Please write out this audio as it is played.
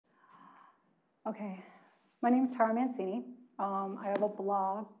Okay, my name is Tara Mancini. I have a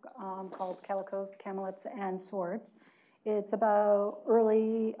blog called Calicos, Camelots, and Swords. It's about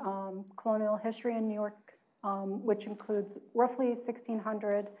early colonial history in New York, which includes roughly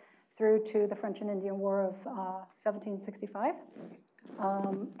 1600 through to the French and Indian War of 1765.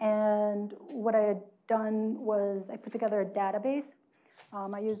 And what I had done was I put together a database.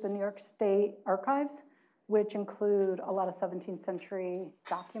 I used the New York State Archives, which include a lot of 17th century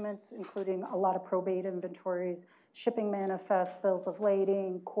documents, including a lot of probate inventories, shipping manifests, bills of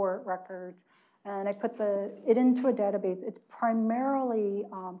lading, court records. And I put it into a database. It's primarily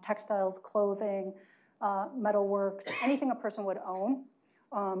textiles, clothing, metalworks, anything a person would own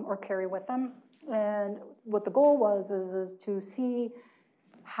or carry with them. And what the goal was is to see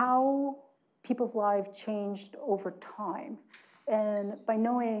how people's lives changed over time. And by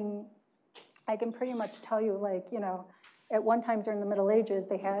knowing, I can pretty much tell you, like, at one time during the Middle Ages,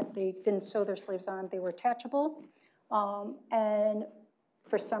 they didn't sew their sleeves on, they were attachable. And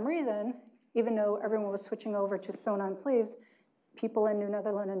for some reason, even though everyone was switching over to sewn-on sleeves, people in New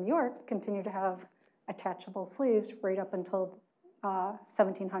Netherland and New York continued to have attachable sleeves right up until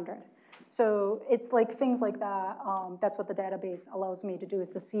 1700. So it's like things like that. That's what the database allows me to do, is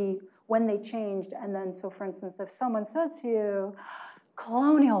to see when they changed. And then, so for instance, if someone says to you,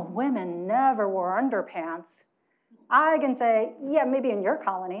 colonial women never wore underpants, I can say, yeah, maybe in your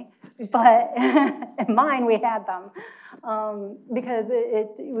colony, but in mine we had them. Because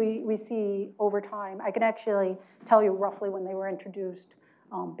we see over time. I can actually tell you roughly when they were introduced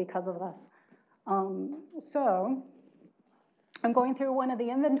because of this. So I'm going through one of the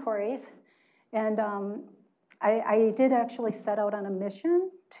inventories, and I did actually set out on a mission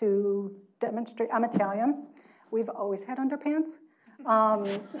to demonstrate. I'm Italian. We've always had underpants.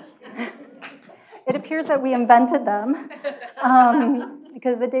 It appears that we invented them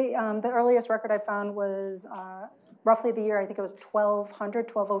because the earliest record I found was roughly the year, I think it was 1200,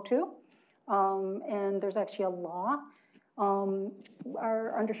 1202. And there's actually a law.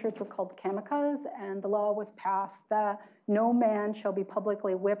 Our undershirts were called Calicos, and the law was passed that no man shall be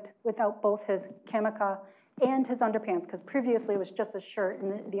publicly whipped without both his camica and his underpants, because previously it was just a shirt,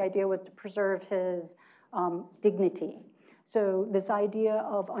 and the idea was to preserve his dignity. So this idea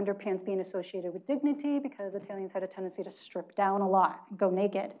of underpants being associated with dignity, because Italians had a tendency to strip down a lot and go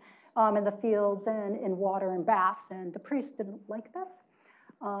naked in the fields and in water and baths, and the priests didn't like this.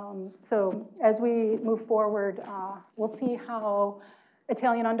 So as we move forward, we'll see how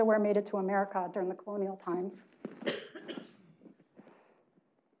Italian underwear made it to America during the colonial times.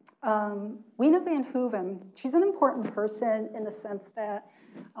 Weena van Hooven, she's an important person in the sense that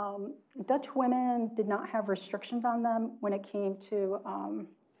Dutch women did not have restrictions on them when it came to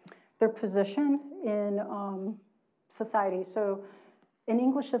their position in society. So in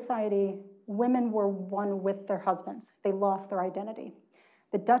English society, women were one with their husbands. They lost their identity.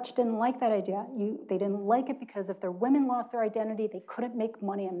 The Dutch didn't like that idea. They didn't like it because if their women lost their identity, they couldn't make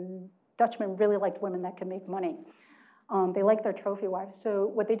money, and Dutchmen really liked women that could make money. They liked their trophy wives. So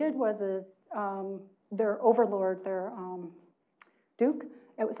what they did was their overlord, their duke,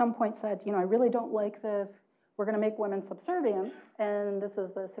 at some point said, I really don't like this. We're going to make women subservient. And this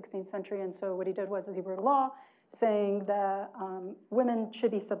is the 16th century. And so what he did was he wrote a law saying that women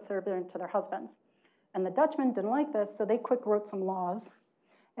should be subservient to their husbands. And the Dutchmen didn't like this, so they quick wrote some laws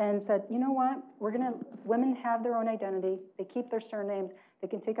and said, you know what, women have their own identity, they keep their surnames, they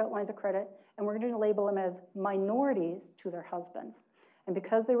can take out lines of credit, and we're going to label them as minorities to their husbands. And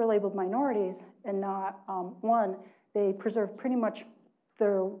because they were labeled minorities and not one, they preserved pretty much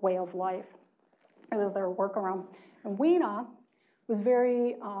their way of life. It was their workaround. And Weena was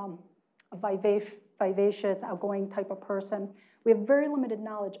very vivacious, outgoing type of person. We have very limited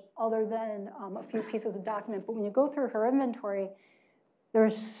knowledge other than a few pieces of document, but when you go through her inventory,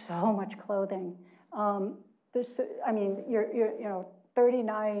 there's so much clothing. You're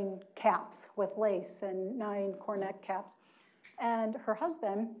 39 caps with lace and 9 cornet caps. And her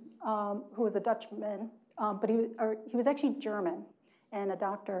husband, who was a Dutchman, but he was actually German and a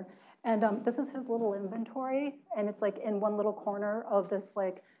doctor. And this is his little inventory, and it's like in one little corner of this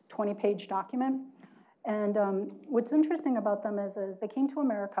like 20-page document. And what's interesting about them is they came to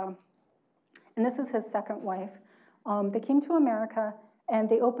America, and this is his second wife. They came to America, and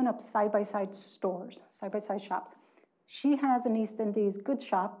they opened up side-by-side stores, side-by-side shops. She has an East Indies goods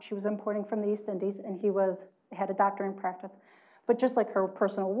shop. She was importing from the East Indies, and he had a doctoring practice. But just like her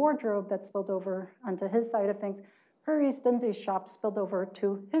personal wardrobe that spilled over onto his side of things, her East Indies shop spilled over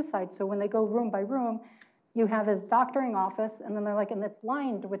to his side. So when they go room by room, you have his doctoring office, and then they're like, and it's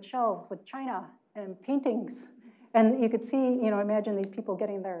lined with shelves with china and paintings And you could see, imagine these people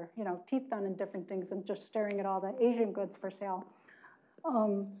getting their, teeth done and different things and just staring at all the Asian goods for sale.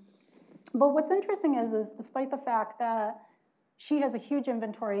 But what's interesting is despite the fact that she has a huge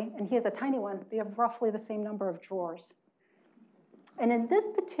inventory and he has a tiny one, they have roughly the same number of drawers. And in this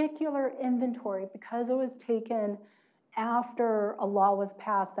particular inventory, because it was taken after a law was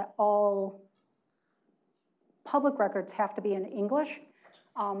passed that all public records have to be in English,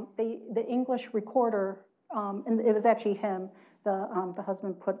 the English recorder, and it was actually him, the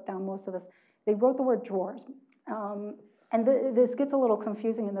husband put down most of this, they wrote the word drawers. And this gets a little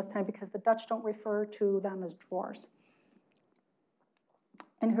confusing in this time because the Dutch don't refer to them as drawers.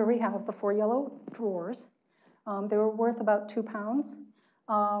 And here we have the 4 yellow drawers. They were worth about £2.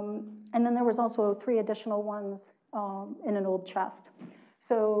 And then there was also 3 additional ones in an old chest.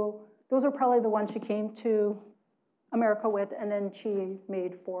 So those are probably the ones she came to America with, and then she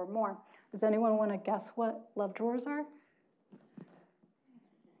made 4 more. Does anyone want to guess what love drawers are?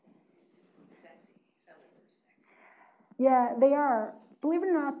 Yeah, they are. Believe it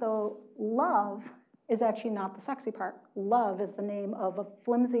or not, though, love is actually not the sexy part. Love is the name of a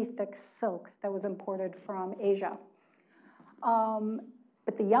flimsy, thick silk that was imported from Asia.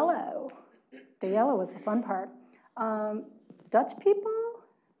 But the yellow was the fun part. Dutch people,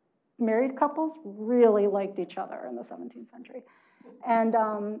 married couples, really liked each other in the 17th century. And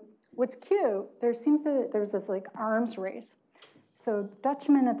what's cute, there's this like arms race. So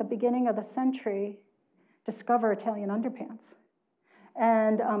Dutchmen at the beginning of the century discover Italian underpants.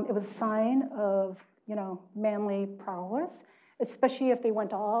 And it was a sign of, manly prowess, especially if they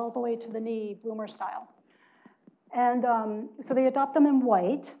went all the way to the knee, bloomer style. And so they adopt them in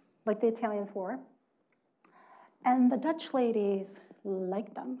white, like the Italians wore. And the Dutch ladies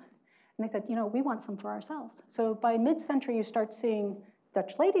liked them. And they said, we want some for ourselves. So by mid-century, you start seeing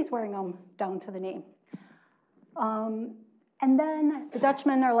Dutch ladies wearing them down to the knee. And then the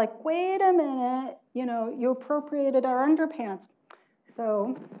Dutchmen are like, wait a minute, you appropriated our underpants.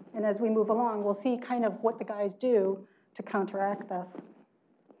 So, and as we move along, we'll see kind of what the guys do to counteract this.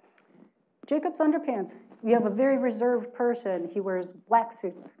 Jacob's underpants. We have a very reserved person. He wears black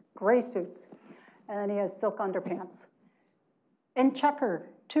suits, gray suits, and he has silk underpants. And checker,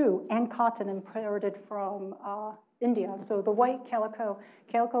 too, and cotton imported from India. So the white calico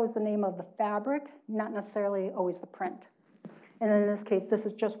is the name of the fabric, not necessarily always the print. And in this case, this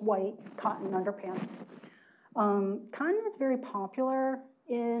is just white cotton underpants. Cotton is very popular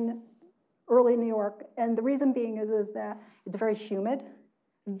in early New York, and the reason being is that it's very humid.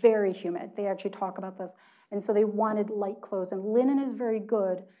 They actually talk about this. And so they wanted light clothes, and linen is very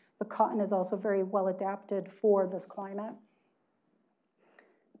good, but cotton is also very well adapted for this climate.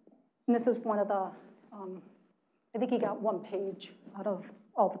 And this is one of the, I think he got 1 page out of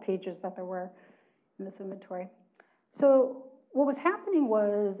all the pages that there were in this inventory. So what was happening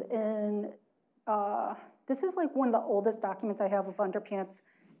was this is like one of the oldest documents I have of underpants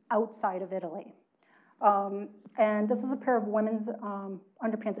outside of Italy. And this is a pair of women's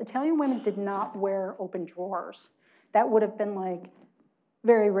underpants. Italian women did not wear open drawers. That would have been like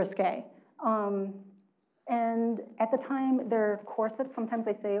very risque. And at the time, their corsets, sometimes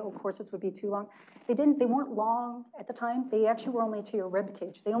they say, oh, corsets would be too long. They weren't long at the time. They actually were only to your rib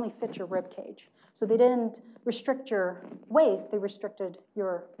cage. They only fit your rib cage. So they didn't restrict your waist, they restricted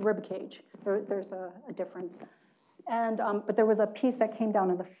your rib cage. There's a difference. And, but there was a piece that came down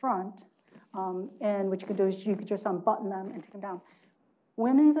in the front, and what you could do is you could just unbutton them and take them down.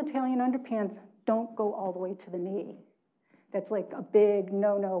 Women's Italian underpants don't go all the way to the knee. That's like a big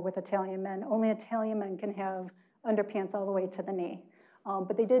no-no with Italian men. Only Italian men can have underpants all the way to the knee.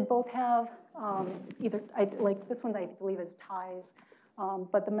 But they did both have like this one I believe is ties,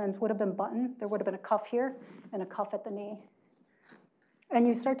 but the men's would have been buttoned. There would have been a cuff here and a cuff at the knee. And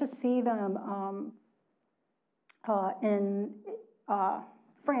you start to see them in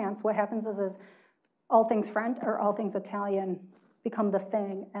France. What happens is all things French or all things Italian become the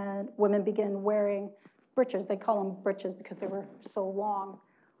thing, and women begin wearing breeches. They call them breeches because they were so long.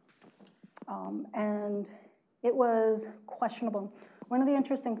 And it was questionable. One of the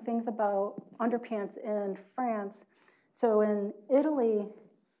interesting things about underpants in France, so in Italy,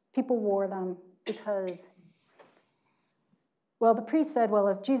 people wore them because, well, the priest said, well,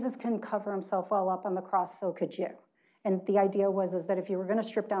 if Jesus can cover himself well up on the cross, so could you. And the idea was that if you were going to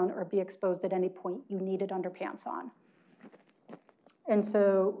strip down or be exposed at any point, you needed underpants on. And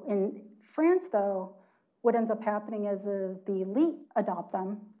so in France, though, what ends up happening is the elite adopt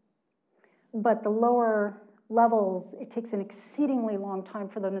them, but the lower levels, it takes an exceedingly long time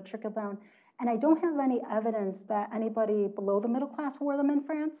for them to trickle down. And I don't have any evidence that anybody below the middle class wore them in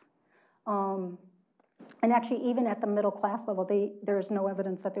France. And actually, even at the middle class level, there's no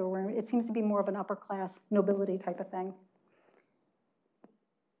evidence that they were wearing. It seems to be more of an upper class nobility type of thing.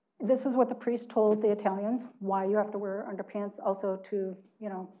 This is what the priest told the Italians, why you have to wear underpants, also to,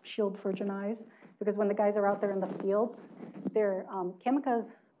 shield virgin eyes. Because when the guys are out there in the fields, their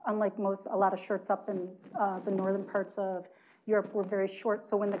kamikazes, unlike a lot of shirts up in the northern parts of Europe, were very short.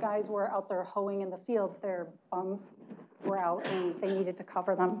 So when the guys were out there hoeing in the fields, their bums were out and they needed to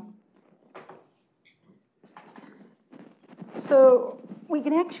cover them. So we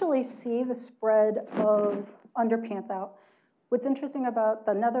can actually see the spread of underpants out. What's interesting about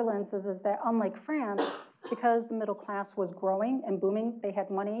the Netherlands is that unlike France, because the middle class was growing and booming, they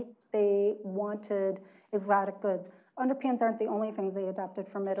had money, they wanted exotic goods. Underpants aren't the only thing they adopted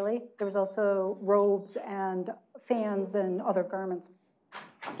from Italy. There was also robes and fans and other garments.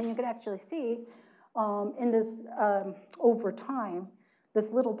 And you could actually see in this, over time, this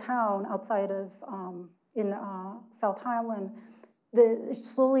little town outside of, in South Highland, it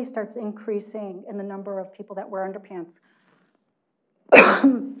slowly starts increasing in the number of people that wear underpants.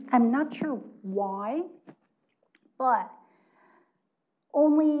 I'm not sure why, but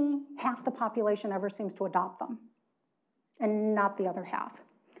only half the population ever seems to adopt them, and not the other half.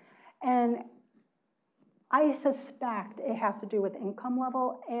 And I suspect it has to do with income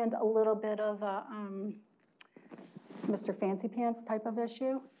level and a little bit of a Mr. Fancy Pants type of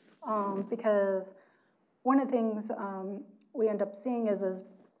issue, because one of the things we end up seeing is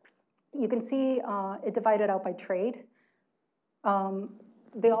you can see it divided out by trade.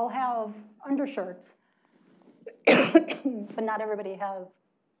 They all have undershirts, but not everybody has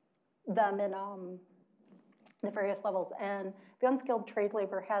them in the various levels. And the unskilled trade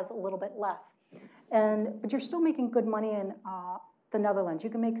labor has a little bit less. But you're still making good money in the Netherlands. You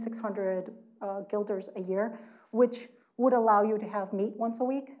can make 600 guilders a year, which would allow you to have meat once a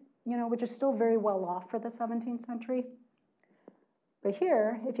week, which is still very well off for the 17th century. But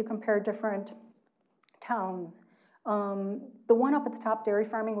here, if you compare different towns, the one up at the top, dairy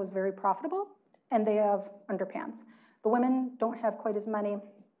farming, was very profitable, and they have underpants. The women don't have quite as many.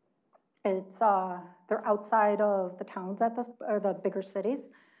 It's they're outside of the towns at the bigger cities.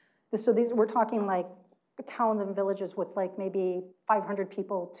 So we're talking like towns and villages with like maybe 500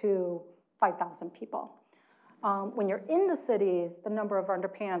 people to 5,000 people. When you're in the cities, the number of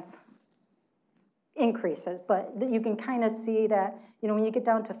underpants increases, but you can kind of see that when you get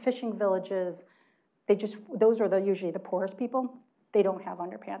down to fishing villages, those are usually the poorest people. They don't have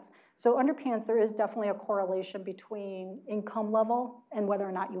underpants. So underpants, there is definitely a correlation between income level and whether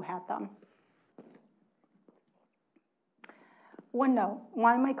or not you had them. One note,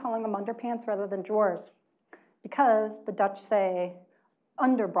 why am I calling them underpants rather than drawers? Because the Dutch say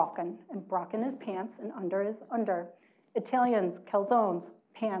underbroken, and broken is pants and under is under. Italians, calzones,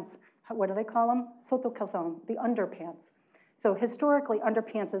 pants. What do they call them? Sottocalzone, the underpants. So historically,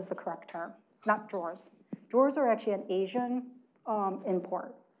 underpants is the correct term, not drawers. Drawers are actually an Asian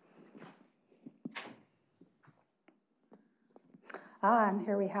import. And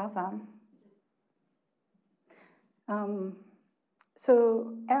here we have them.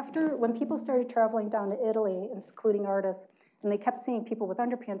 So when people started traveling down to Italy, including artists, and they kept seeing people with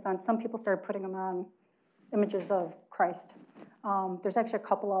underpants on, some people started putting them on images of Christ. There's actually a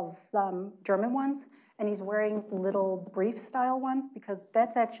couple of German ones, and he's wearing little brief style ones because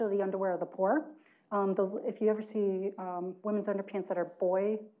that's actually the underwear of the poor. If you ever see women's underpants that are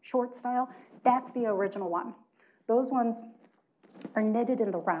boy short style, that's the original one. Those ones are knitted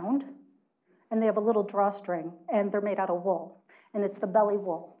in the round, and they have a little drawstring, and they're made out of wool, and it's the belly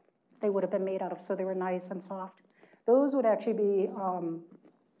wool they would have been made out of, so they were nice and soft. Those would actually be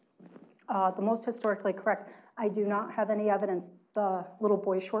the most historically correct. I do not have any evidence the little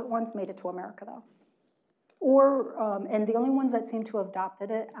boy short ones made it to America, though. And the only ones that seem to have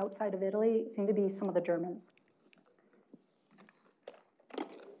adopted it outside of Italy seem to be some of the Germans.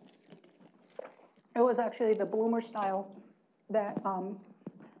 It was actually the bloomer style that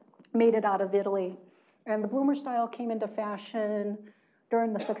made it out of Italy. And the bloomer style came into fashion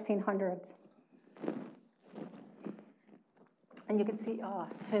during the 1600s. And you can see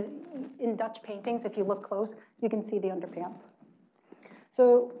in Dutch paintings, if you look close, you can see the underpants.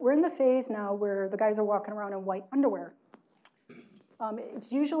 So we're in the phase now where the guys are walking around in white underwear.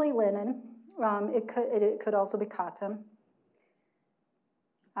 It's usually linen. It could also be cotton.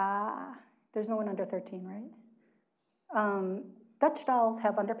 There's no one under 13, right? Dutch dolls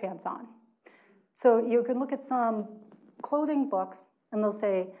have underpants on. So you can look at some clothing books, and they'll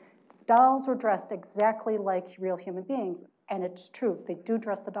say, dolls were dressed exactly like real human beings. And it's true. They do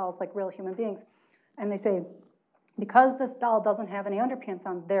dress the dolls like real human beings. And they say, because this doll doesn't have any underpants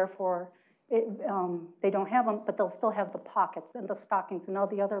on, therefore They don't have them, but they'll still have the pockets and the stockings and all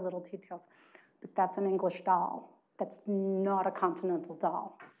the other little details. But that's an English doll. That's not a continental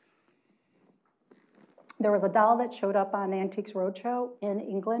doll. There was a doll that showed up on Antiques Roadshow in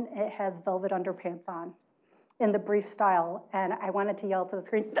England. It has velvet underpants on in the brief style. And I wanted to yell to the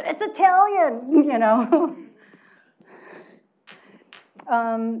screen, it's Italian, you know.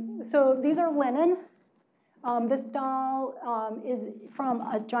 So these are linen. This doll is from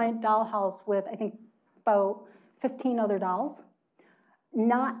a giant doll house with, I think, about 15 other dolls.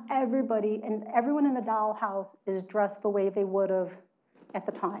 Not everybody, and everyone in the doll house is dressed the way they would have at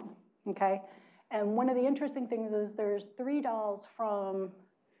the time, okay? And one of the interesting things is there's 3 dolls from,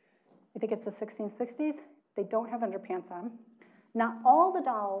 I think it's the 1660s. They don't have underpants on. Not all the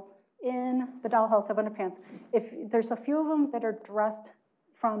dolls in the dollhouse have underpants. There's a few of them that are dressed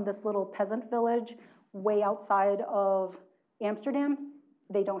from this little peasant village way outside of Amsterdam.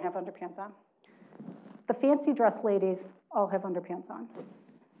 They don't have underpants on. The fancy dressed ladies all have underpants on.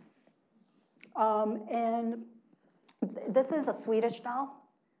 And this is a Swedish doll.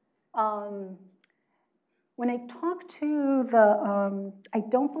 When I talked to the, I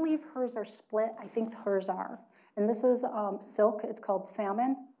don't believe hers are split. I think hers are. And this is silk. It's called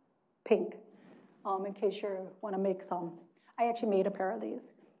salmon pink, in case you want to make some. I actually made a pair of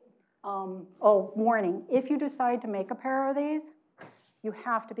these. Oh, warning, if you decide to make a pair of these, you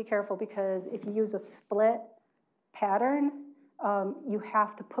have to be careful because if you use a split pattern, you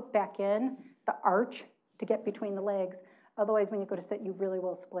have to put back in the arch to get between the legs. Otherwise, when you go to sit, you really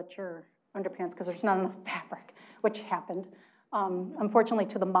will split your underpants because there's not enough fabric, which happened, unfortunately,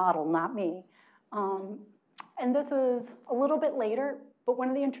 to the model, not me. And this is a little bit later, but one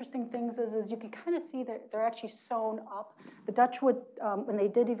of the interesting things is you can kind of see that they're actually sewn up. The Dutch would, when they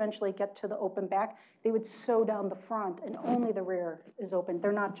did eventually get to the open back, they would sew down the front, and only the rear is open.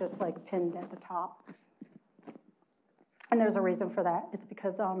 They're not just like pinned at the top. And there's a reason for that. It's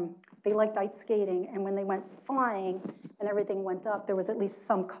because they liked ice skating, and when they went flying and everything went up, there was at least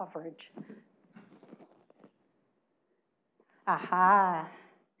some coverage. Aha.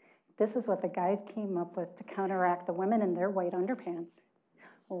 This is what the guys came up with to counteract the women in their white underpants.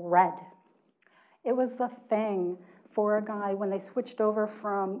 Red. It was the thing for a guy when they switched over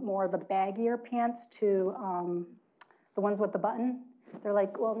from more of the baggier pants to the ones with the button. They're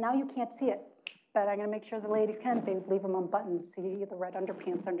like, well, now you can't see it, but I'm going to make sure the ladies can. They would leave them unbuttoned, see the red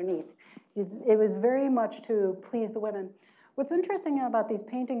underpants underneath. It was very much to please the women. What's interesting about these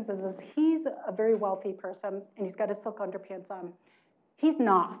paintings is he's a very wealthy person, and he's got his silk underpants on. He's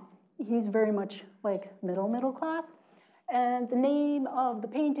not. He's very much like middle class. And the name of the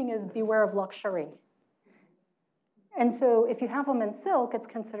painting is Beware of Luxury. And so if you have them in silk, it's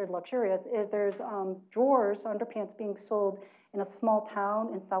considered luxurious. If there's drawers, underpants being sold in a small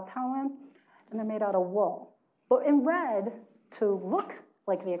town in South Holland, and they're made out of wool. But in red, to look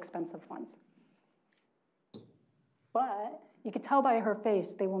like the expensive ones. But you can tell by her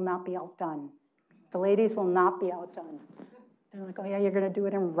face, they will not be outdone. The ladies will not be outdone. They're like, oh yeah, you're gonna do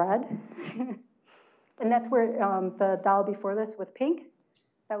it in red? And that's where the doll before this with pink,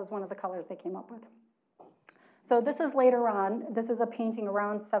 that was one of the colors they came up with. So this is later on. This is a painting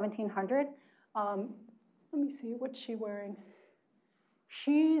around 1700. Let me see, what's she wearing?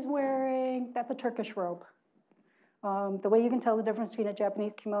 She's wearing, that's a Turkish robe. The way you can tell the difference between a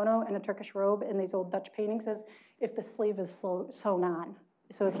Japanese kimono and a Turkish robe in these old Dutch paintings is if the sleeve is sewn on.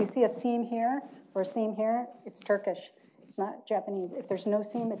 So if you see a seam here or a seam here, it's Turkish. It's not Japanese. If there's no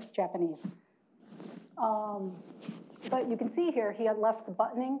seam, it's Japanese. But you can see here, he had left the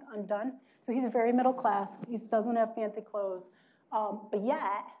buttoning undone. So he's very middle class. He doesn't have fancy clothes. But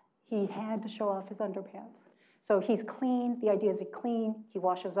yet, he had to show off his underpants. So he's clean. The idea is he's clean. He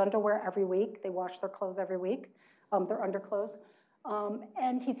washes underwear every week. They wash their clothes every week, their underclothes.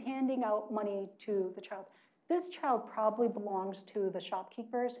 And he's handing out money to the child. This child probably belongs to the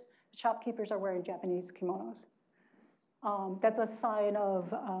shopkeepers. The shopkeepers are wearing Japanese kimonos. That's a sign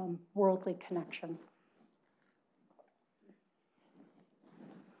of worldly connections.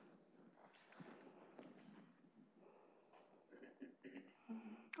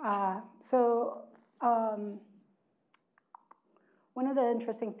 One of the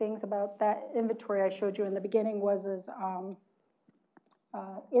interesting things about that inventory I showed you in the beginning was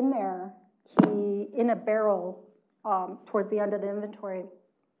in there, in a barrel towards the end of the inventory,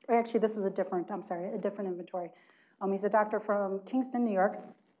 actually this is a different inventory. He's a doctor from Kingston, New York.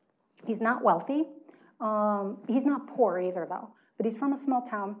 He's not wealthy. He's not poor either though, but he's from a small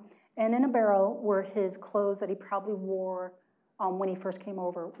town, and in a barrel were his clothes that he probably wore when he first came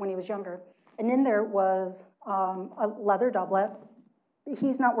over, when he was younger. And in there was a leather doublet,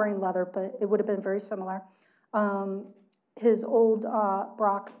 he's not wearing leather, but it would have been very similar. His old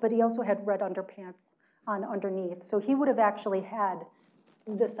Brock, but he also had red underpants on underneath. So he would have actually had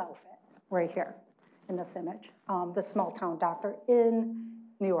this outfit right here in this image, the small town doctor in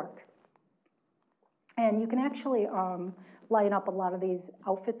New York. And you can actually line up a lot of these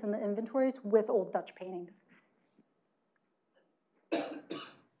outfits in the inventories with old Dutch paintings.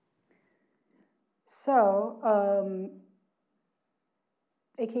 So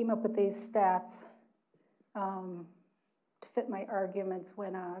I came up with these stats to fit my arguments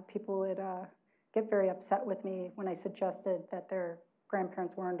when people would get very upset with me when I suggested that their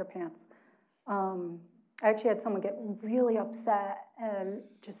grandparents wore underpants. I actually had someone get really upset and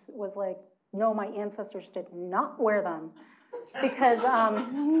just was like, no, my ancestors did not wear them. Because,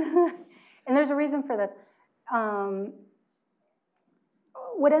 and there's a reason for this.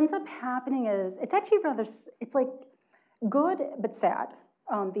 What ends up happening is, it's actually rather, it's like good but sad,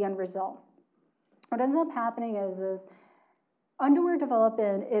 the end result. What ends up happening is underwear developed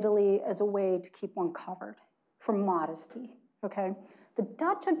in Italy as a way to keep one covered for modesty, okay? The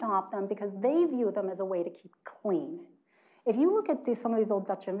Dutch adopt them because they view them as a way to keep clean. If you look at some of these old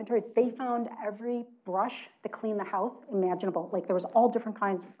Dutch inventories, they found every brush to clean the house imaginable. Like there was all different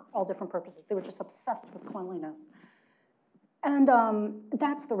kinds for all different purposes. They were just obsessed with cleanliness. And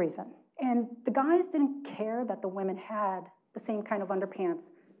that's the reason. And the guys didn't care that the women had the same kind of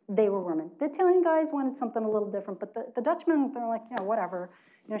underpants they were women. The Italian guys wanted something a little different, but the Dutchmen, they're like, yeah, whatever.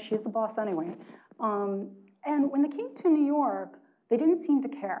 You know, she's the boss anyway. And when they came to New York, they didn't seem to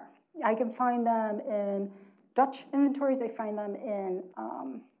care. I can find them in Dutch inventories. I find them in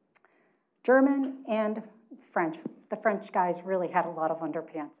German and French. The French guys really had a lot of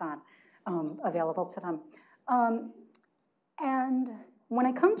underpants on available to them. And when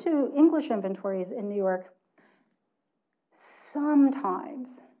I come to English inventories in New York,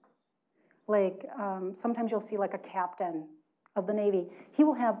 sometimes you'll see like a captain of the Navy. He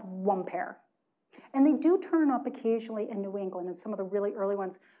will have one pair. And they do turn up occasionally in New England, and some of the really early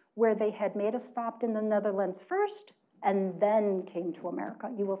ones, where they had made a stop in the Netherlands first and then came to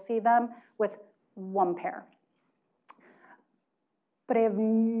America. You will see them with one pair. But I have,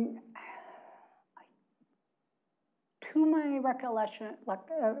 to my recollection,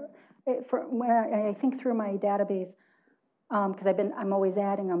 when I think through my database, because I'm always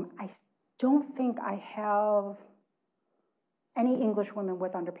adding them, I don't think I have any English women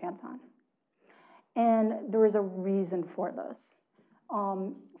with underpants on. And there is a reason for this.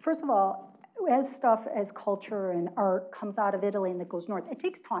 First of all, as culture and art comes out of Italy and it goes north, it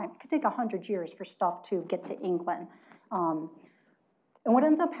takes time. It could take 100 years for stuff to get to England. And what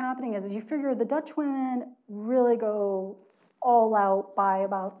ends up happening is you figure the Dutch women really go all out by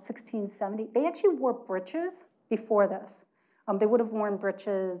about 1670. They actually wore breeches before this. They would have worn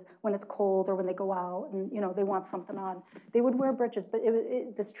breeches when it's cold or when they go out and they want something on. They would wear breeches, but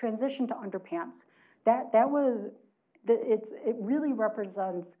this transition to underpants, it really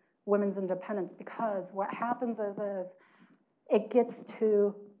represents women's independence, because what happens is it gets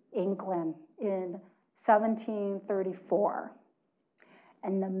to England in 1734.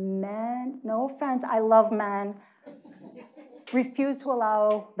 And the men, no offense, I love men, refuse to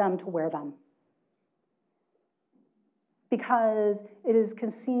allow them to wear them. Because it's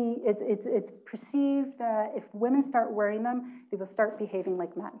perceived that if women start wearing them, they will start behaving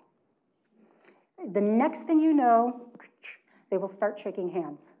like men. The next thing you know, they will start shaking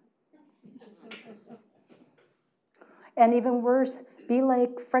hands. And even worse, be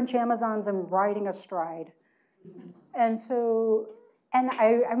like French Amazons and riding astride. And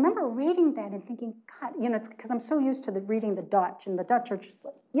I remember reading that and thinking, God, it's because I'm so used to reading the Dutch, and the Dutch are just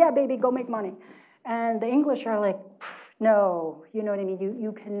like, yeah, baby, go make money. And the English are like, no, you know what I mean?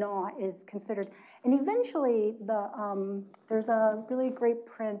 You cannot is considered. And eventually, there's a really great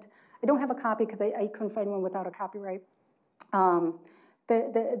print. I don't have a copy because I couldn't find one without a copyright.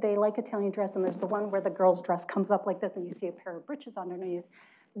 They like Italian dress, and there's the one where the girl's dress comes up like this, and you see a pair of breeches underneath.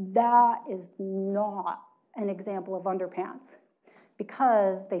 That is not an example of underpants,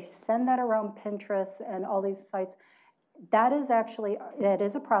 because they send that around Pinterest and all these sites. That is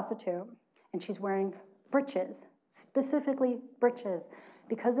a prostitute, and she's wearing breeches, specifically breeches,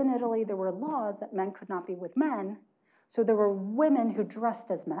 because in Italy there were laws that men could not be with men, so there were women who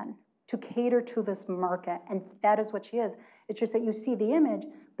dressed as men to cater to this market, and that is what she is. It's just that you see the image,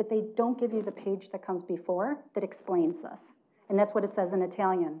 but they don't give you the page that comes before that explains this, and that's what it says in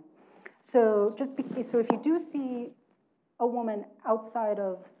Italian. So so if you do see a woman outside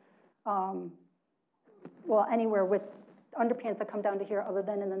of, anywhere with underpants that come down to here other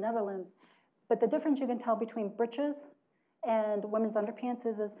than in the Netherlands, but the difference you can tell between breeches And women's underpants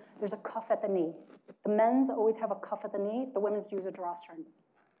is there's a cuff at the knee. The men's always have a cuff at the knee. The women's use a drawstring.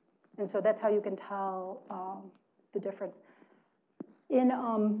 And so that's how you can tell the difference.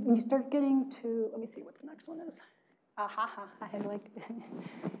 When you start getting to, let me see what the next one is. I had like,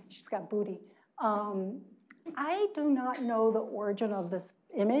 she's got booty. I do not know the origin of this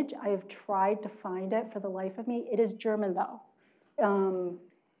image. I have tried to find it for the life of me. It is German though.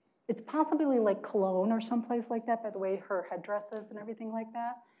 It's possibly like Cologne or someplace like that by the way her headdress is and everything like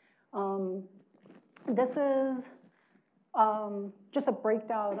that. This is just a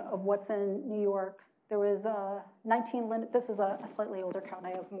breakdown of what's in New York. There was 19 linen, this is a slightly older count, I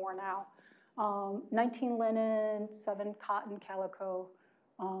have more now. 19 linen, 7 cotton calico,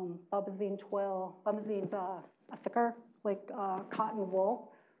 bombazine twill. Bombazine's a thicker, like cotton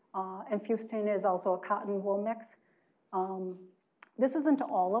wool. And fustian is also a cotton wool mix. This isn't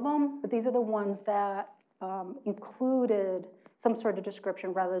all of them, but these are the ones that included some sort of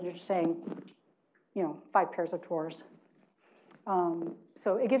description rather than just saying, 5 pairs of drawers.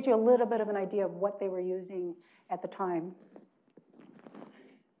 So it gives you a little bit of an idea of what they were using at the time.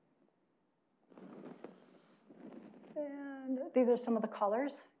 And these are some of the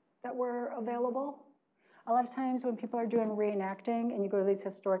colors that were available. A lot of times when people are doing reenacting and you go to these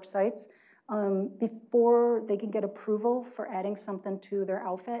historic sites, before they can get approval for adding something to their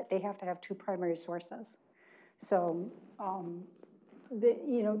outfit, they have to have 2 primary sources. So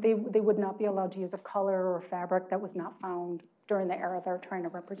they would not be allowed to use a color or fabric that was not found during the era they're trying to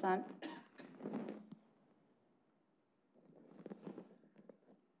represent.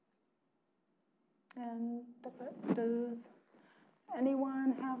 And that's it. Does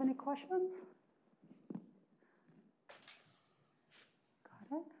anyone have any questions?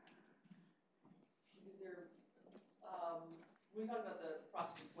 Got it. We talked about the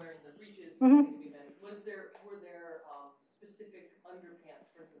prostitutes wearing the breeches. Mm-hmm. To be men. Were there specific underpants,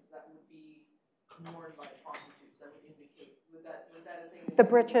 for instance, that would be worn by prostitutes that would indicate? Was that a thing? The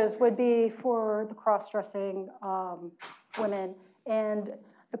breeches would be for the cross-dressing women. And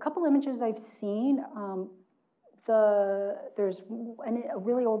the couple images I've seen, there's a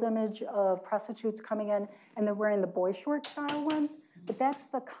really old image of prostitutes coming in, and they're wearing the boy short style ones. But that's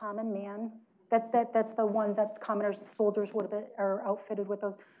the common man. That's the one that commoners, the soldiers would have been, are outfitted with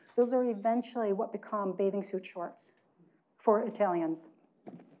those. Those are eventually what become bathing suit shorts for Italians.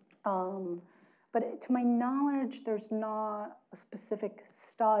 But to my knowledge, there's not a specific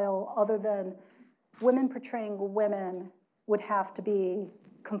style other than women portraying women would have to be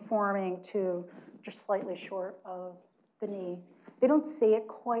conforming to just slightly short of the knee. They don't say it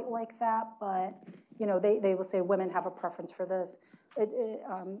quite like that, but they will say women have a preference for this.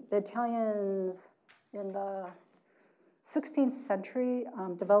 The Italians in the 16th century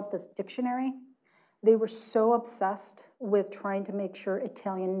developed this dictionary. They were so obsessed with trying to make sure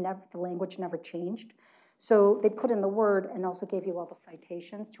the language never changed. So they put in the word and also gave you all the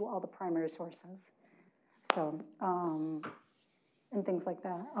citations to all the primary sources. So, and things like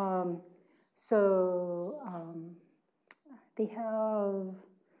that. They have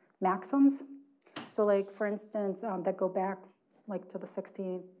maxims. So like, for instance, that go back like to the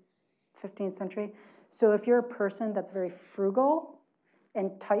 16th, 15th century. So if you're a person that's very frugal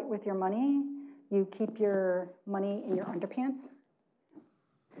and tight with your money, you keep your money in your underpants.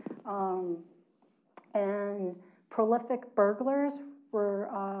 And prolific burglars were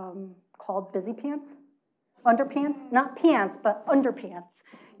called busy pants. Underpants, not pants, but underpants.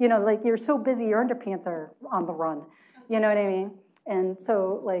 Like you're so busy, your underpants are on the run. You know what I mean? And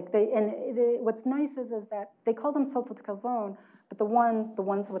so like what's nice is that they call them sotto calzone, but the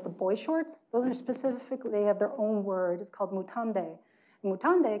ones with the boy shorts, those are specifically, they have their own word. It's called mutande.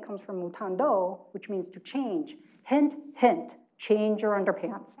 Mutande comes from mutando, which means to change. Hint, hint, change your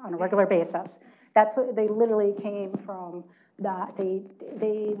underpants on a regular basis. That's what they literally came from. That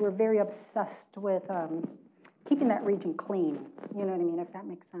they were very obsessed with keeping that region clean. You know what I mean? If that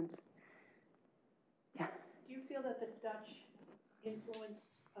makes sense. Yeah. Do you feel that the Dutch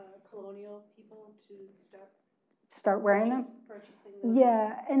influenced colonial people to start wearing them? Purchasing them?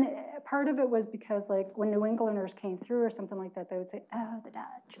 Yeah, and part of it was because like when New Englanders came through or something like that, they would say, "Oh, the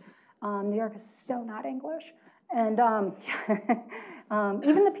Dutch. New York is so not English." And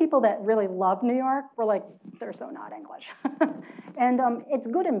even the people that really love New York were like, "They're so not English." And it's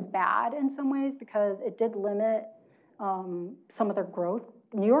good and bad in some ways because it did limit some of their growth.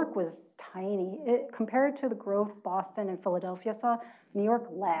 New York was tiny. Compared to the growth Boston and Philadelphia saw, New York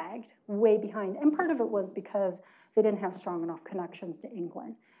lagged way behind. And part of it was because they didn't have strong enough connections to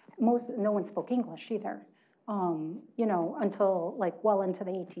England. No one spoke English either, until like well into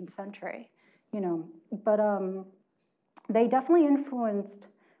the 18th century, But they definitely influenced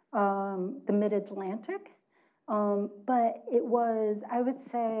the mid-Atlantic, but it was, I would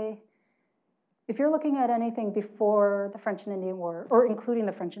say, if you're looking at anything before the French and Indian War, or including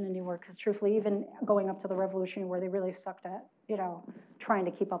the French and Indian War, because truthfully, even going up to the Revolutionary War, they really sucked at, trying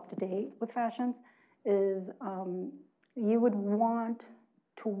to keep up to date with fashions, is you would want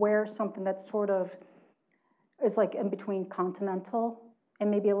to wear something that sort of is like in between continental and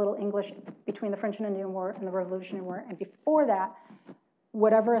maybe a little English between the French and Indian War and the Revolutionary War. And before that,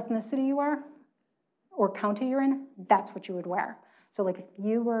 whatever ethnicity you are or county you're in, that's what you would wear. So like if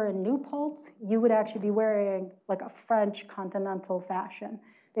you were in New Paltz, you would actually be wearing like a French continental fashion.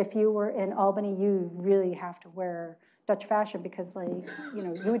 If you were in Albany, you really have to wear Dutch fashion because like,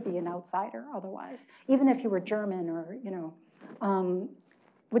 you would be an outsider otherwise. Even if you were German or,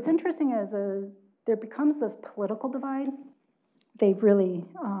 what's interesting is there becomes this political divide. They really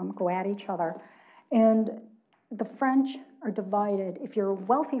go at each other. And the French are divided. If you're a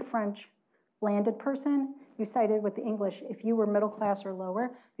wealthy French landed person, you sided with the English. If you were middle class or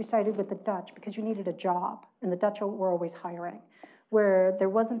lower, you sided with the Dutch because you needed a job. And the Dutch were always hiring. Where there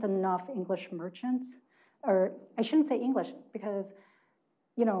wasn't enough English merchants, or I shouldn't say English because,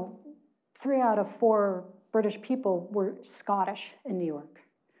 3 out of 4 British people were Scottish in New York.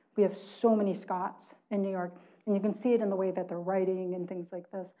 We have so many Scots in New York, and you can see it in the way that they're writing and things like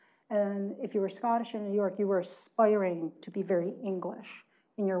this. And if you were Scottish in New York, you were aspiring to be very English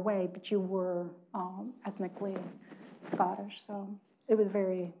in your way, but you were ethnically Scottish. So it was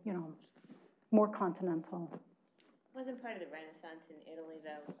very, more continental. Wasn't part of the Renaissance in Italy,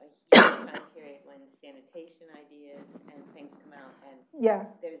 though, a huge time period when sanitation ideas and things come out,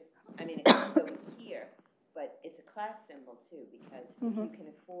 and it's also here, but it's a class symbol too, because if you can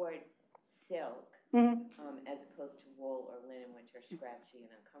afford silk as opposed to wool or linen, which are scratchy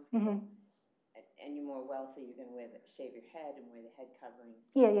and uncomfortable, and you're more wealthy, you're going to shave your head and wear the head coverings,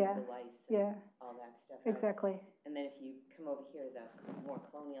 the lice, and all that stuff. Exactly. And then if you come over here to the more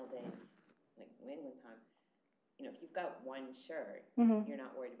colonial days, like New England time, if you've got one shirt, you're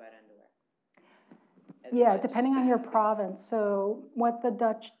not worried about underwear. Depending on your province. So what the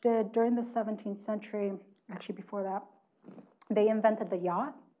Dutch did during the 17th century, actually before that, they invented the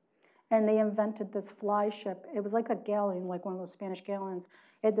yacht, and they invented this fly ship. It was like a galleon, like one of those Spanish galleons.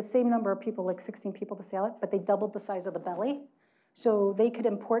 It had the same number of people, like 16 people to sail it, but they doubled the size of the belly. So they could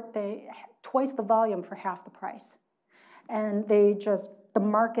import twice the volume for half the price. And the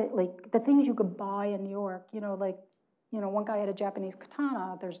market, like the things you could buy in New York, one guy had a Japanese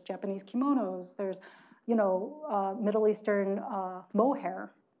katana, there's Japanese kimonos, there's, Middle Eastern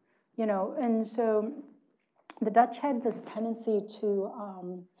mohair, and so the Dutch had this tendency to,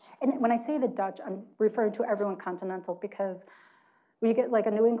 and when I say the Dutch, I'm referring to everyone continental because when you get like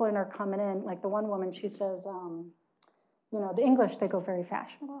a New Englander coming in, like the one woman, she says, the English, they go very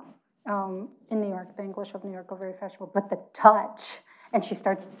fashionable. In New York, the English of New York go very fashionable, but the Dutch, and she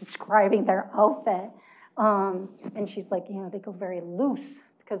starts describing their outfit, and she's like, they go very loose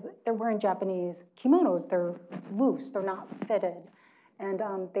because they're wearing Japanese kimonos. They're loose, they're not fitted, and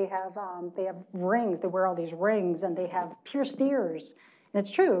they have rings. They wear all these rings, and they have pierced ears, and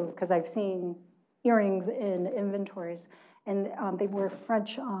it's true because I've seen earrings in inventories, and they wear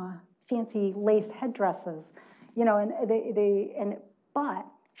French fancy lace headdresses, but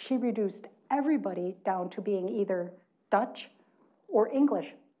she reduced everybody down to being either Dutch or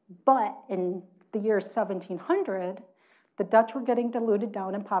English. But in the year 1700, the Dutch were getting diluted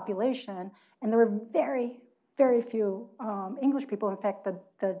down in population, and there were very, very few English people. In fact,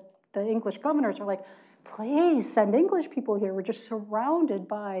 the English governors are like, please send English people here. We're just surrounded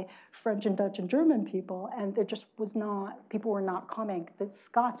by French and Dutch and German people, and there just was not, people were not coming. The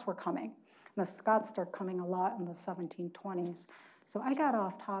Scots were coming, and the Scots started coming a lot in the 1720s. So I got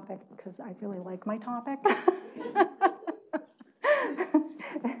off topic because I really like my topic.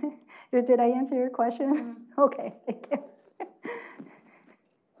 Did I answer your question? Okay, thank you.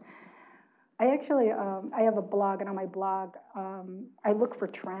 I actually, I have a blog, and on my blog, I look for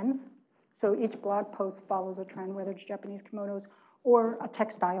trends. So each blog post follows a trend, whether it's Japanese kimonos or a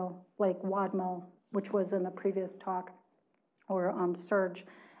textile like wadmal, which was in the previous talk, or serge.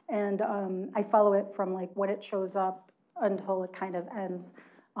 And I follow it from like when it shows up until it kind of ends.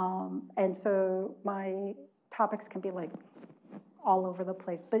 And so my topics can be like all over the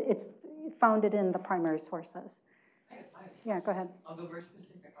place, but it's founded in the primary sources. Yeah, go ahead. I'll go very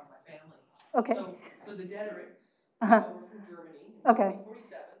specific on my family. Okay. So the Dederichs were from Germany in 1947.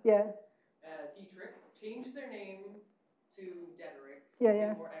 Yeah. Dietrich changed their name to Dederich.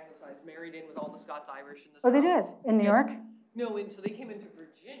 Yeah. More anglicized, married in with all the Scots, Irish, and the Oh, they did? In New York? No, so they came into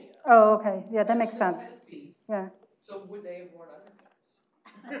Virginia. Oh, okay. Yeah, that makes sense. Tennessee. Yeah. So would they have worn underpants?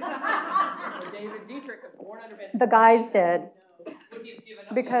 Would David Dietrich have worn underpants? The guys did. Would he have given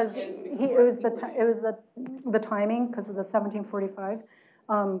up Because underpants it was the timing, because of the 1745.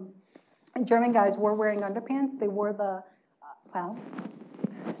 German guys were wearing underpants. They wore the, well,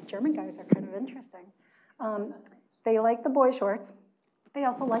 German guys are kind of interesting. They like the boy shorts. They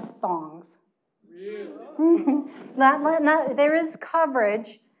also like thongs. Really? There is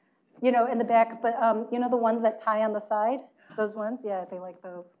coverage, you know, in the back, but you know the ones that tie on the side? Those ones? Yeah, they like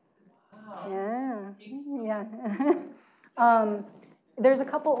those. Wow. Yeah. There's a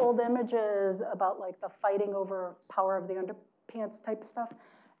couple old images about like the fighting over power of the underpants type stuff.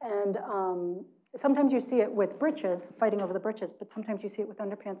 And sometimes you see it with breeches, fighting over the breeches, but sometimes you see it with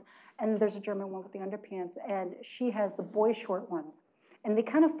underpants. And there's a German one with the underpants, and she has the boy short ones. And they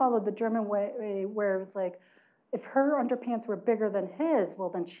kind of followed the German way where it was like, if her underpants were bigger than his, well,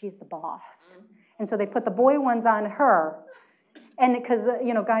 then she's the boss. And so they put the boy ones on her. And because,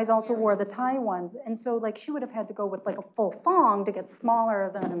 you know, guys also wore the tie ones. And so, like, she would have had to go with, like, a full thong to get smaller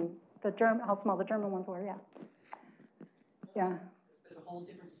than how small the German ones were, yeah. Yeah. There's a whole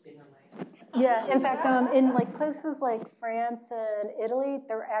different spin on life. Yeah, in fact, in, like, places like France and Italy,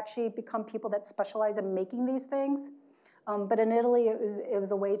 there actually become people that specialize in making these things. But in Italy, it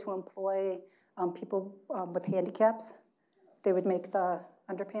was a way to employ people with handicaps. They would make the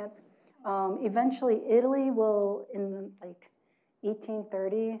underpants. Eventually, Italy will, in, like,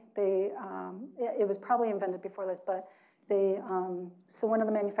 1830, it was probably invented before this, but so one of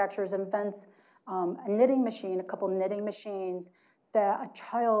the manufacturers invents a knitting machine, a couple knitting machines that a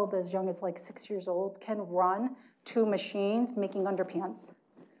child as young as like 6 years old can run 2 machines making underpants.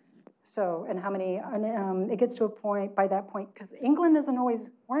 So, and how many, it gets to a point, by that point, because England isn't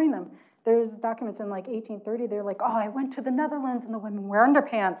always wearing them. There's documents in like 1830, they're like, oh, I went to the Netherlands and the women wear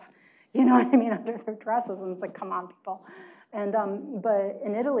underpants, you know what I mean, under their dresses, and it's like, come on, people. And, but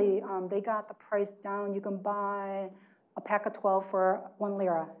in Italy, they got the price down. You can buy a pack of 12 for 1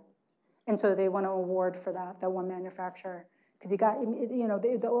 lira. And so they won an award for that one manufacturer. Because he got, you know,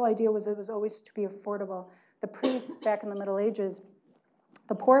 the whole idea was it was always to be affordable. The priests back in the Middle Ages,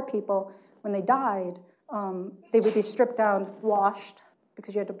 the poor people, when they died, they would be stripped down, washed,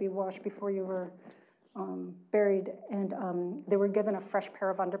 because you had to be washed before you were buried. And they were given a fresh pair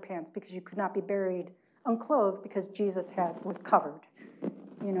of underpants because you could not be buried unclothed because Jesus was covered.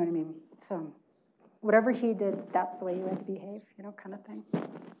 You know what I mean? So whatever he did, that's the way you had to behave, you know, kind of thing.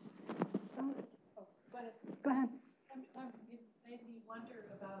 So, go ahead. It made me wonder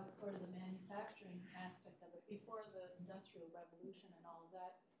about sort of the manufacturing aspect of it. Before the Industrial Revolution and all of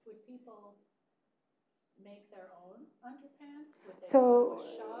that, would people make their own underpants? Would they go to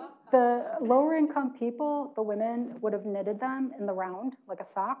a shop? The lower income people, the women, would have knitted them in the round, like a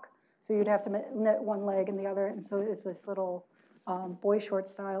sock. So you'd have to knit one leg and the other, and so it's this little boy short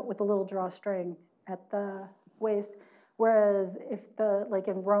style with a little drawstring at the waist. Whereas if like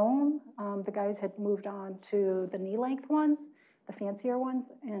in Rome, the guys had moved on to the knee length ones, the fancier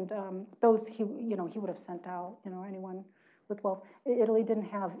ones, and those he would have sent out, you know, anyone with wealth. Italy didn't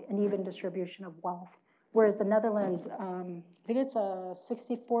have an even distribution of wealth. Whereas the Netherlands, I think it's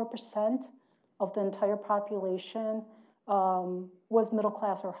 64% of the entire population was middle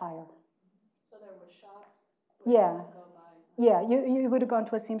class or higher. So there were shops where Yeah. you could go buy. Yeah, you would have gone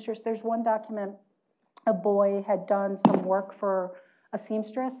to a seamstress. There's one document, a boy had done some work for a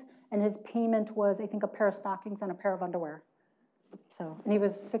seamstress, and his payment was, I think, a pair of stockings and a pair of underwear. So, and he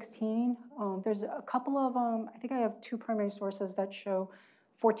was 16. There's a couple of, I think I have 2 primary sources that show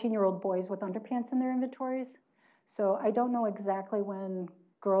 14-year-old boys with underpants in their inventories. So I don't know exactly when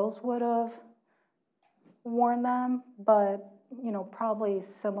girls would have worn them, but, you know, probably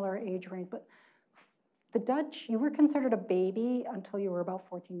similar age range. But the Dutch, you were considered a baby until you were about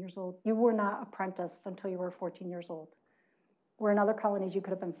 14 years old. You were not apprenticed until you were 14 years old. Where in other colonies, you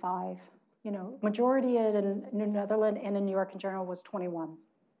could have been 5. You know, majority in New Netherlands and in New York in general was 21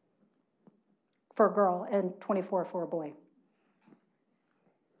 for a girl and 24 for a boy.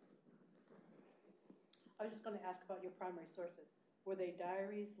 I was just going to ask about your primary sources. Were they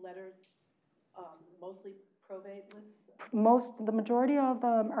diaries, letters, mostly probateless? The majority of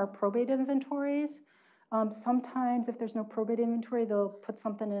them are probate inventories. Sometimes if there's no probate inventory, they'll put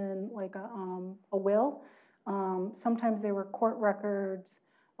something in like a will. Sometimes they were court records,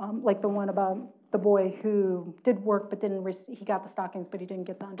 like the one about the boy who did work but didn't he got the stockings but he didn't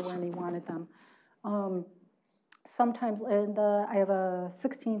get the underwear and he wanted them. Sometimes I have a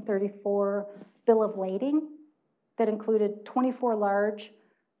 1634 bill of lading that included 24 large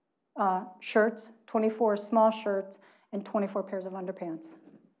shirts, 24 small shirts, and 24 pairs of underpants.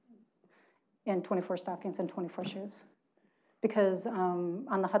 and 24 stockings and 24 shoes. Because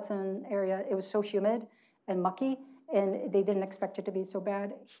on the Hudson area, it was so humid and mucky, and they didn't expect it to be so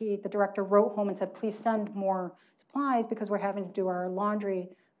bad. The director wrote home and said, please send more supplies because we're having to do our laundry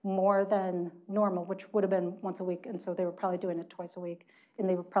more than normal, which would have been once a week, and so they were probably doing it twice a week, and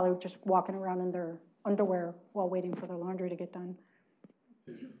they were probably just walking around in their underwear while waiting for their laundry to get done.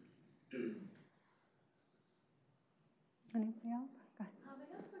 Anything else? Go ahead. I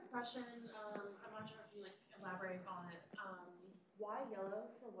guess the question, I'm not sure if you elaborate on it. Why yellow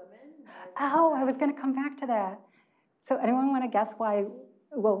for women? Oh, I was going to come back to that. So anyone want to guess why?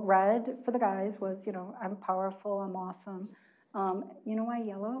 Well, red for the guys was, I'm powerful, I'm awesome. You know why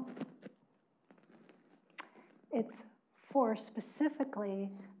yellow? It's for specifically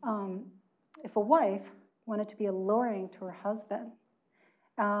if a wife wanted to be alluring to her husband.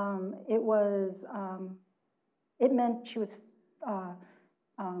 It meant she was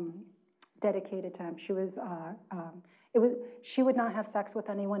dedicated to him. She would not have sex with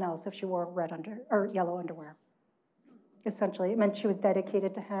anyone else if she wore yellow underwear. Essentially, it meant she was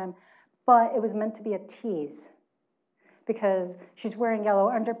dedicated to him, but it was meant to be a tease because she's wearing yellow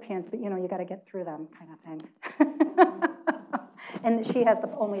underpants, but you got to get through them, kind of thing. And she's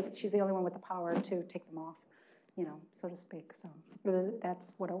the only one with the power to take them off, so to speak. So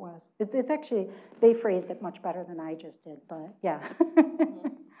that's what it was. It's actually, they phrased it much better than I just did, but yeah.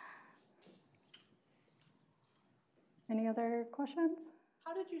 Any other questions?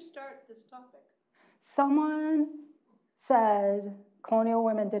 How did you start this topic? Someone said colonial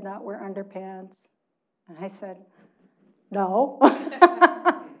women did not wear underpants, and I said, no.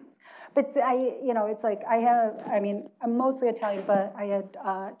 But it's like I'm mostly Italian, but I had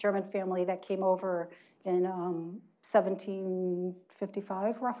a German family that came over in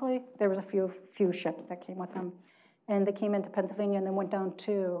 1755, roughly. There was a few ships that came with them, and they came into Pennsylvania and then went down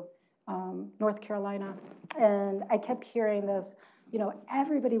to North Carolina. And I kept hearing this,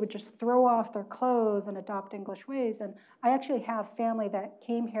 everybody would just throw off their clothes and adopt English ways. And I actually have family that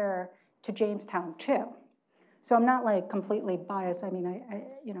came here to Jamestown too. So I'm not completely biased.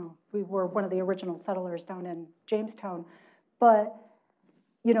 We were one of the original settlers down in Jamestown, but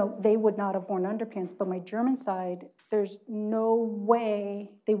they would not have worn underpants. But my German side, there's no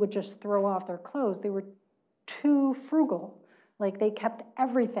way they would just throw off their clothes. They were too frugal. They kept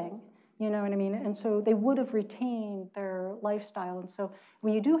everything, you know what I mean? And so they would have retained their lifestyle. And so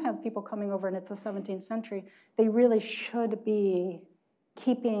when you do have people coming over and it's the 17th century, they really should be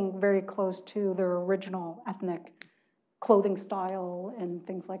keeping very close to their original ethnic clothing style and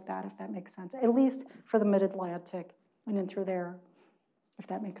things like that, if that makes sense. At least for the mid-Atlantic and in through there, if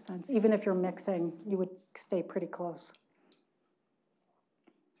that makes sense. Even if you're mixing, you would stay pretty close.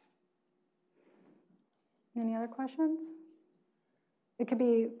 Any other questions? It could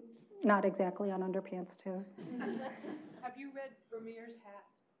be not exactly on underpants, too. Have you read Vermeer's Hat,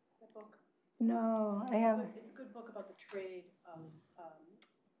 that book? No, I have. It's a good book about the trade of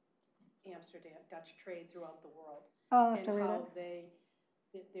Amsterdam, Dutch trade throughout the world. Oh, I'll have to and read how it.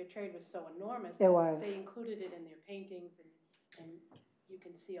 their trade was so enormous It was. They included it in their paintings, and you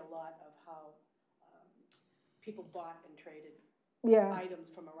can see a lot of how people bought and traded items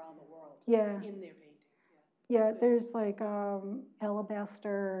from around the world in their paintings. Yeah, there's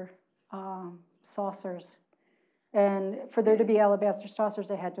alabaster saucers. And for there to be alabaster saucers,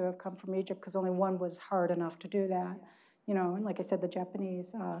 they had to have come from Egypt because only one was hard enough to do that. And like I said, the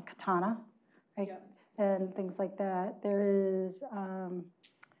Japanese katana, right? And things like that. There is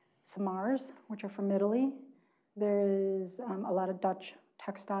samars, which are from Italy. There is a lot of Dutch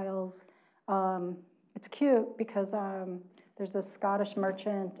textiles. It's cute because there's a Scottish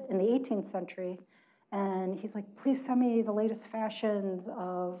merchant in the 18th century, and he's like, please send me the latest fashions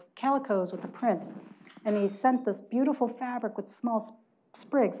of calicos with the prints. And he sent this beautiful fabric with small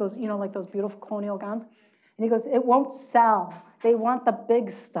sprigs, those, like those beautiful colonial gowns. And he goes, it won't sell. They want the big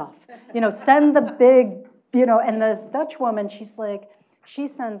stuff. Send the big, and this Dutch woman, she's like, she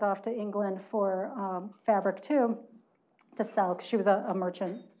sends off to England for fabric too, to sell, because she was a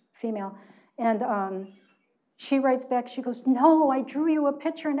merchant female. And she writes back, she goes, no, I drew you a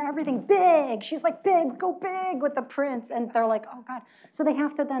picture and everything, big. She's like, big, go big with the prints. And they're like, oh God. So they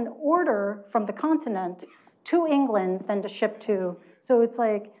have to then order from the continent to England, then to ship to. So it's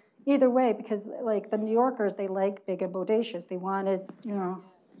like, either way, because the New Yorkers, they like big and bodacious. They wanted,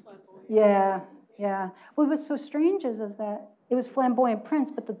 Yeah. What was so strange is that it was flamboyant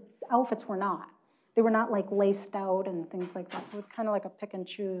prints, but the outfits were not. They were not laced out and things like that. So it was kind of like a pick and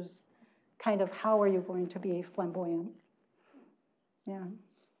choose kind of how are you going to be flamboyant. Yeah.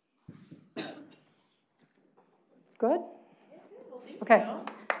 Good? Well, Okay.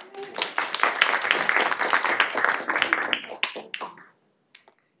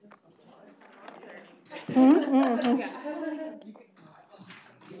 My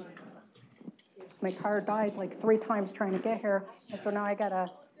car died like 3 times trying to get here, and so now I gotta,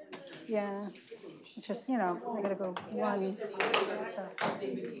 yeah, it's just, you know, I gotta go run.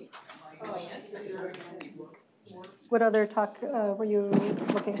 What other talk were you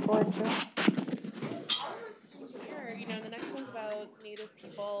looking forward to? Here, you know, the next one's about Native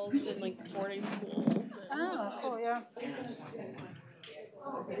peoples and like boarding schools. And, Oh, yeah.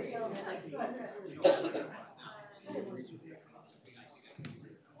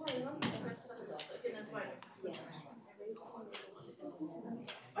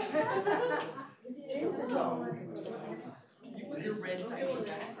 Your red tiny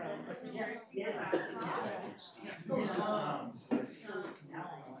background.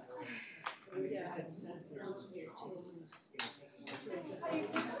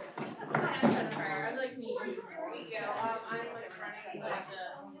 I'd like me. Yeah, I'm like running like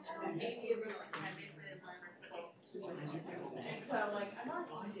the atheism and basically so I'm like, I'm not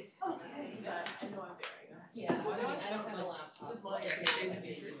going to tell this, but I know I'm doing. Yeah, I don't have a laptop. This mine is going to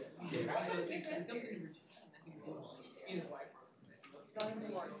be this. It comes in your he and his wife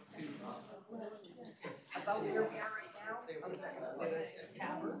about where we are right now on the second floor. It's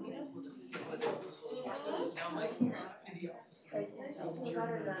Tabard. Now I'm like, did he also see?